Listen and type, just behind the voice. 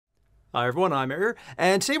Hi everyone, I'm Airier,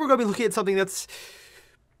 and today we're going to be looking at something it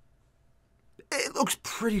looks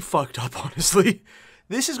pretty fucked up, honestly.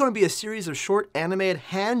 This is going to be a series of short animated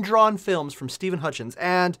hand-drawn films from Stephen Hutchins,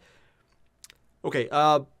 and okay,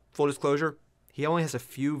 full disclosure, he only has a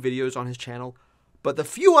few videos on his channel, but the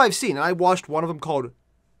few I've seen, and I watched one of them called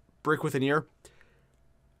Brick with an Ear.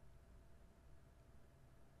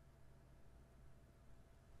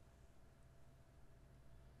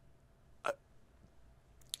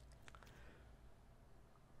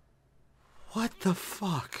 What the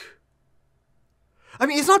fuck? I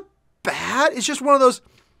mean, it's not bad. It's just one of those.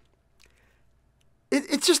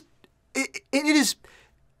 It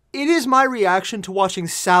is my reaction to watching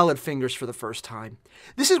Salad Fingers for the first time.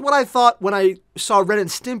 This is what I thought when I saw Ren and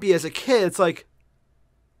Stimpy as a kid. It's like,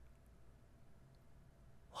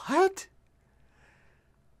 what?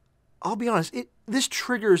 I'll be honest. This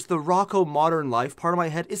triggers the Rocco Modern Life part of my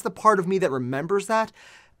head. It's the part of me that remembers that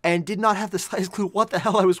and did not have the slightest clue what the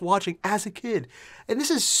hell I was watching as a kid. And this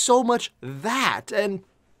is so much that. And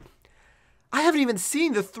I haven't even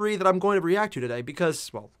seen the three that I'm going to react to today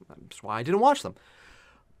because, well, that's why I didn't watch them.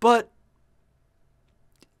 But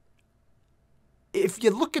if you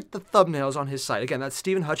look at the thumbnails on his site, again, that's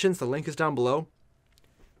Stephen Hutchins, the link is down below.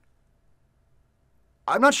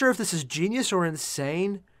 I'm not sure if this is genius or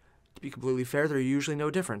insane. To be completely fair, they're usually no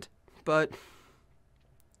different. But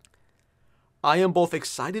I am both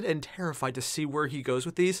excited and terrified to see where he goes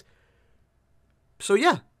with these. So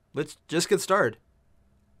yeah, let's just get started.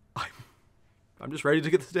 I'm just ready to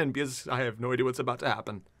get this in because I have no idea what's about to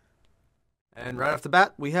happen. And right off the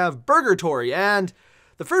bat, we have Burgatory, and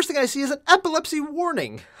the first thing I see is an epilepsy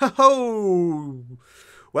warning. Ho-ho!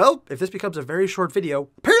 Well, if this becomes a very short video,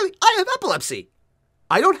 apparently I have epilepsy!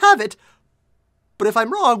 I don't have it, but if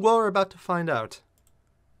I'm wrong, well, we're about to find out.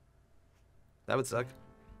 That would suck.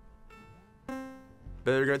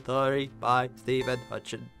 Burgatory by Stephen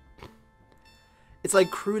Hutchins. It's like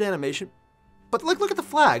crude animation, but like, look at the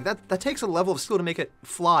flag. That takes a level of skill to make it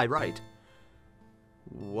fly right.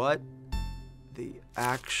 What the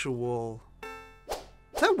actual...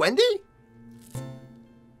 Is that Wendy? I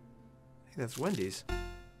think that's Wendy's.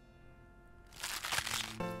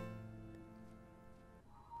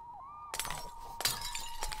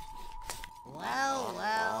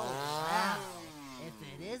 Well. If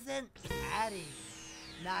it isn't Patty.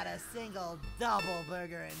 Not a single double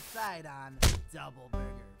burger in sight on Double Burger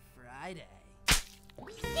Friday.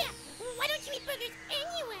 Yeah, why don't you eat burgers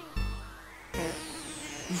anyway?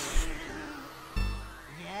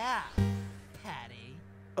 Yeah, Patty.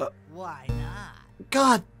 Why not?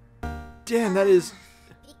 God damn, that is...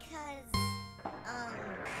 Because,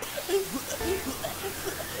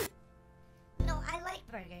 no, I like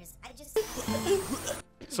burgers. I just...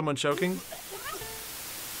 Someone choking?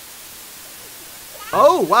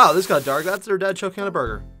 Oh, wow, this got dark. That's their dad choking on a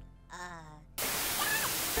burger.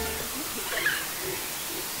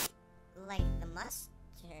 Like the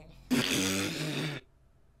mustard.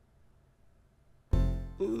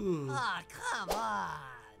 Ooh. Aw, come on.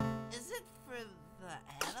 Is it for the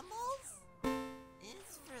animals?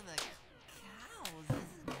 It's for the cows,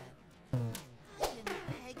 isn't it? I didn't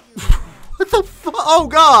peg you. What the fuck? Oh,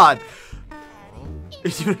 God! Cow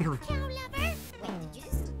Is you... lover? Wait, did you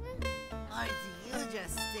just... Or do you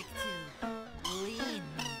just stick to lean?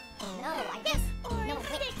 No, I guess... No,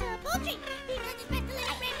 stick to poultry, because it's meant to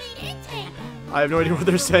limit red meat intake. I have no idea what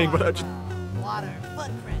they're saying, but I just... Water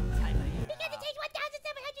footprint type of year. Because it takes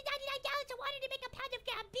 $1,799 of water to make a pound of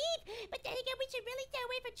ground beef. But then again, we should really stay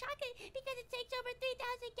away from chocolate because it takes over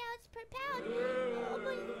 3,000 gallons per pound.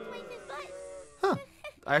 Almost twice as much. Huh.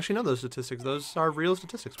 I actually know those statistics. Those are real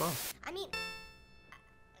statistics. Wow. I mean,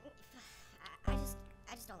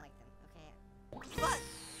 I just don't like them, okay? But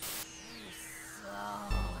so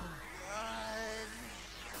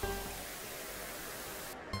good.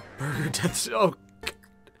 Burger deaths. Oh.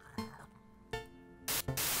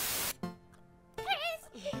 Chris,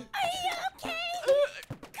 are you okay?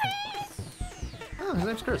 Chris! Oh, his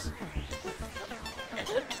name's Chris.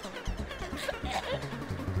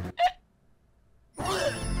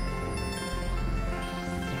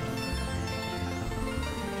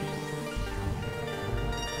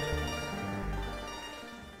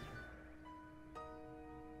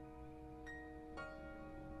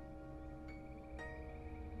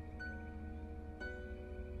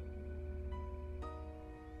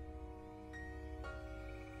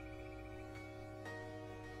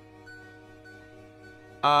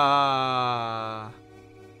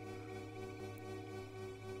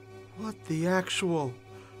 What the actual...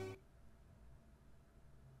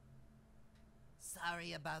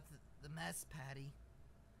 Sorry about the mess, Patty.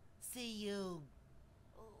 See you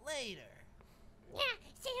later. later. Yeah,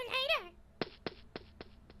 see you later.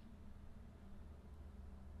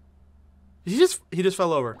 He just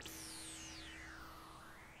fell over.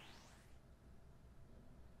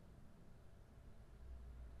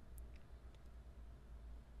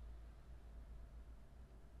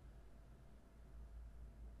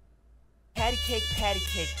 Patty cake,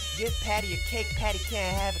 give Patty a cake, Patty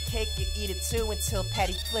can't have a cake, you eat it too until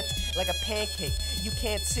Patty flips like a pancake. You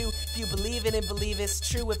can too, if you believe it and believe it's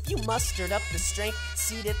true. If you mustered up the strength,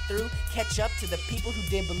 seed it through, catch up to the people who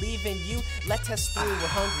did believe in you. Let us through, we're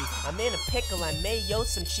hungry. I'm in a pickle, I mayo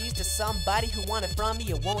some cheese to somebody who want it from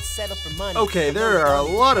me and won't settle for money. Okay, there are a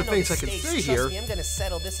lot of things I can say here. I'm gonna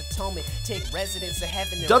settle this atonement, take residence of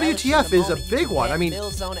heaven. WTF is a big one. I mean,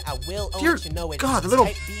 dear God, the little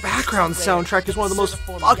background soundtrack is one of the most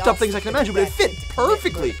fucked up things I can imagine, but it fit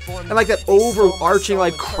perfectly. And like that overarching,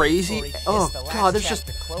 like crazy. Oh God, that's just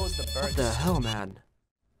what the hell, man.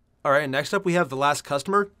 All right, next up we have the last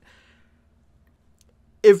customer.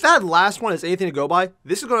 If that last one is anything to go by,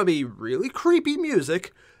 this is going to be really creepy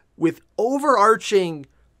music with overarching,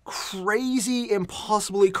 crazy,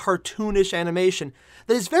 impossibly cartoonish animation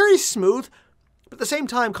that is very smooth, but at the same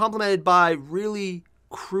time complemented by really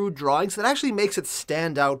crude drawings that actually makes it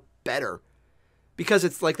stand out better. Because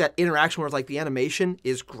it's like that interaction where like the animation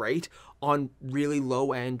is great on really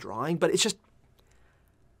low-end drawing, but it's just,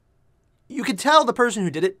 you could tell the person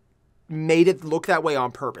who did it made it look that way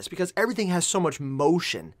on purpose because everything has so much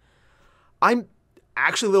motion. I'm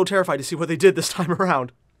actually a little terrified to see what they did this time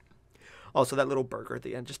around. Also, that little burger at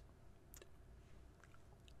the end, just...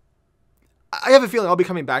 I have a feeling I'll be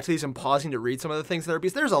coming back to these and pausing to read some of the things there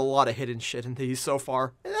because there's a lot of hidden shit in these so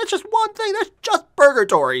far. And that's just one thing. That's just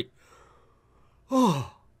Purgatory.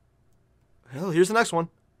 Oh. Well, here's the next one.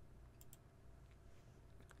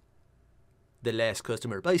 The Last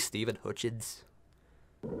Customer by Stephen Hutchins.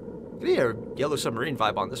 Getting a Yellow Submarine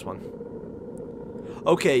vibe on this one.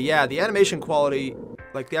 Okay, yeah, the animation quality,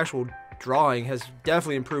 like the actual drawing, has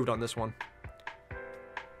definitely improved on this one.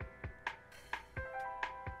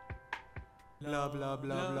 Blah, blah,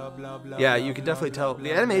 blah, blah, blah, blah, yeah, you can definitely tell.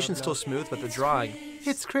 The animation's still smooth, but the drawing...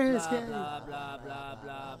 It's Chris, yay! Are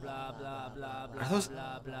those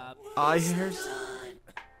eye hairs?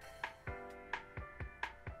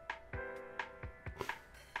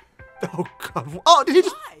 Oh, God. Oh, did he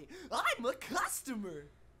just... Hi, I'm a customer.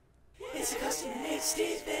 It's custom made,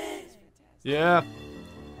 Stephen. Yeah.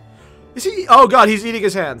 Is he... Oh, God, he's eating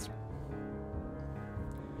his hands.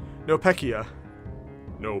 No Pekia.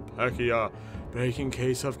 No Pekia. Breaking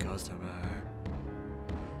case of customer.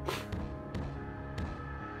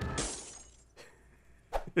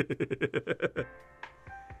 You're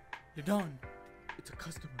done. It's a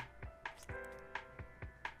customer.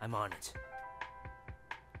 I'm on it.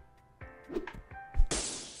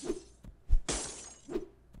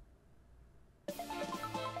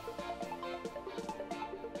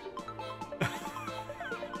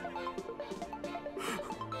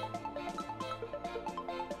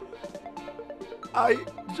 I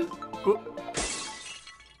just...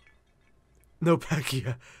 No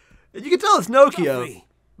Pekia. You can tell it's Nokia, Coffee.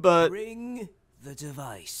 but... Bring the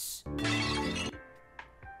device.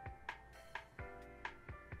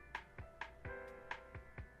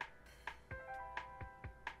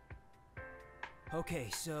 Okay,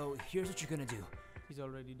 so here's what you're gonna do. He's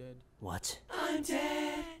already dead. What? I'm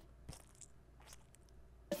dead.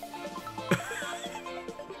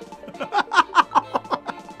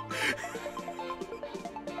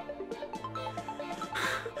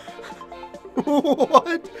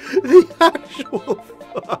 What the actual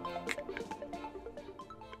fuck?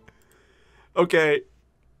 Okay.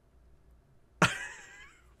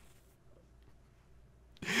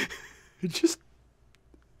 Just...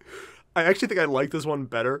 I actually think I like this one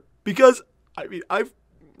better because, I mean, I've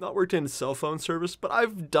not worked in cell phone service, but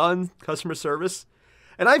I've done customer service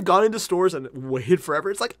and I've gone into stores and waited forever.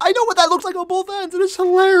 It's like, I know what that looks like on both ends and it's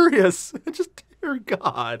hilarious. Just, dear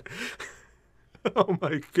God. Oh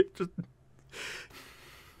my God. Just...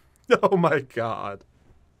 Oh my God.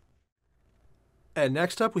 And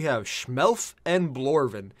next up we have Schmelf and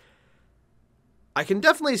Blorvin. I can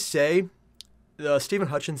definitely say Stephen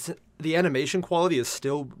Hutchins, the animation quality is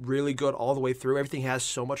still really good all the way through. Everything has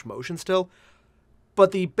so much motion still.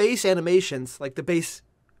 But the base animations, like the base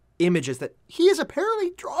images that he is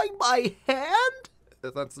apparently drawing by hand,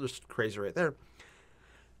 that's just crazy right there.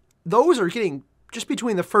 Those are getting, just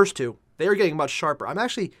between the first two, they are getting much sharper. I'm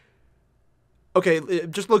actually... Okay,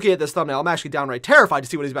 just looking at this thumbnail, I'm actually downright terrified to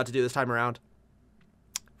see what he's about to do this time around.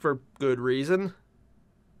 For good reason.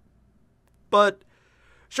 But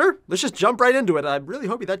Sure, let's just jump right into it. I'm really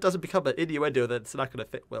hoping that doesn't become an innuendo that's not going to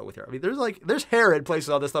fit well with her. I mean, there's hair in places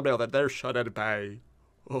on this thumbnail that they're shouldn't be.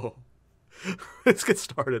 Oh. Let's get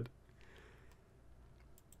started.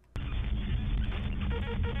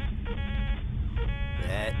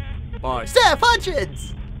 By Stephen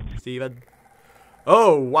Hutchins! Stephen.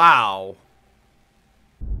 Oh, wow.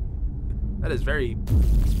 That is very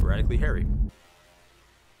sporadically hairy.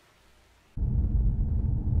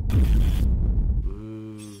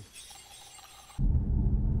 Ooh.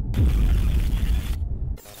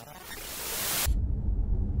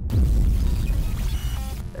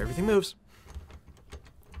 Everything moves.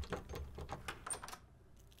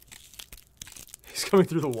 He's coming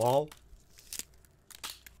through the wall.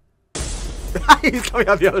 He's coming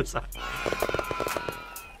out the other side.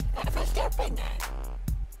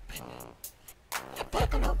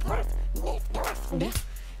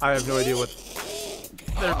 I have no idea what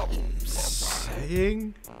they're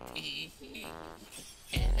saying.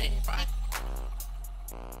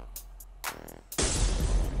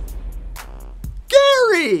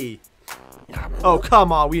 Gary! Oh,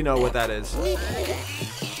 come on, we know what that is.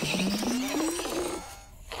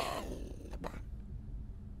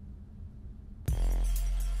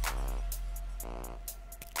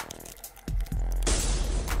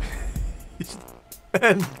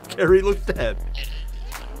 And Gary looked dead.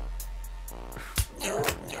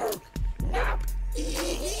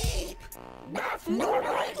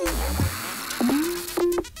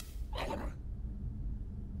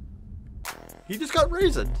 He just got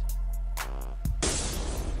raisined.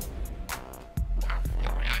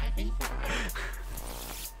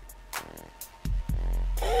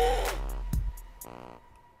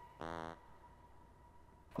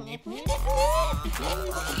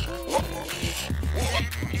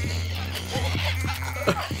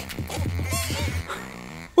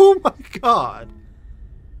 Oh my god.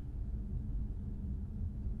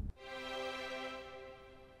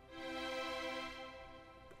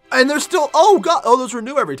 And they're still, oh god, oh, those were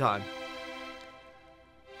new every time.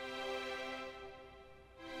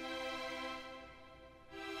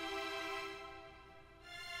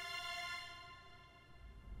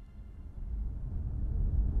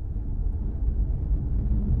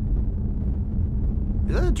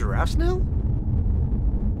 Is that a giraffe snail?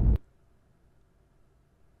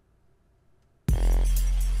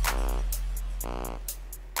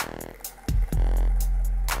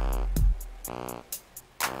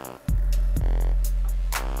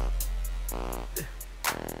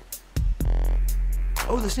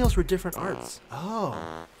 Oh, the snails were different arts.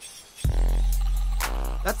 Oh.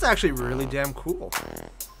 That's actually really damn cool.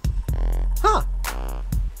 Huh.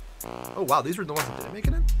 Oh, wow, these were the ones that didn't make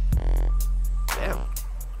it in? Damn.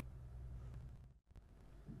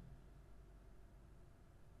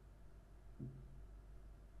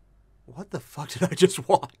 What the fuck did I just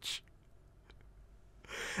watch?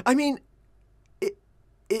 I mean,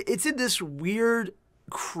 it's in this weird,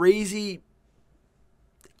 crazy,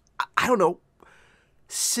 I don't know,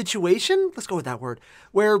 situation? Let's go with that word.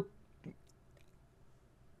 Where,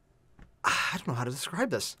 I don't know how to describe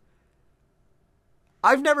this.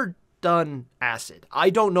 I've never done acid. I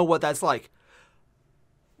don't know what that's like.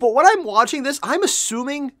 But when I'm watching this, I'm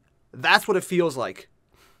assuming that's what it feels like.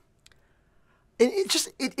 And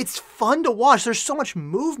it's fun to watch. There's so much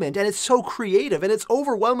movement, and it's so creative, and it's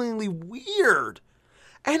overwhelmingly weird.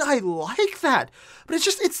 And I like that. But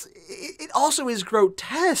it also is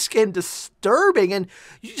grotesque and disturbing, and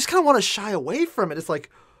you just kind of want to shy away from it. It's like,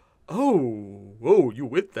 oh, you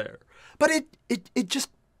went there. But it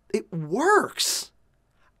works.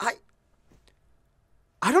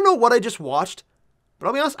 I don't know what I just watched, but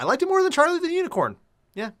I'll be honest, I liked it more than Charlie the Unicorn.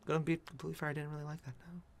 Yeah, gonna be completely fair, I didn't really like that.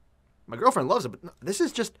 No. My girlfriend loves it, but no, this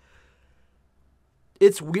is just,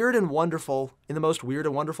 it's weird and wonderful in the most weird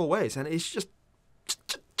and wonderful ways. And it's just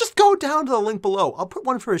go down to the link below. I'll put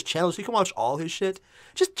one for his channel so you can watch all his shit.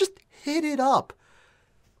 Just hit it up.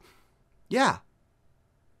 Yeah.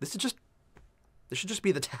 This should just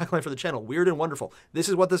be the tagline for the channel. Weird and wonderful. This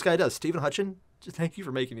is what this guy does. Stephen Hutchins, just thank you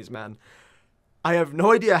for making these, man. I have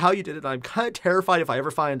no idea how you did it. I'm kind of terrified if I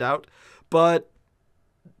ever find out, but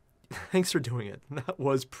thanks for doing it. That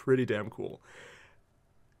was pretty damn cool.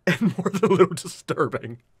 And more than a little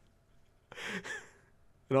disturbing.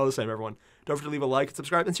 And all the same, everyone, don't forget to leave a like and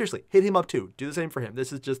subscribe. And seriously, hit him up too. Do the same for him.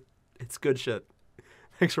 This is just, it's good shit.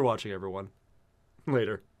 Thanks for watching, everyone.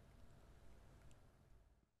 Later.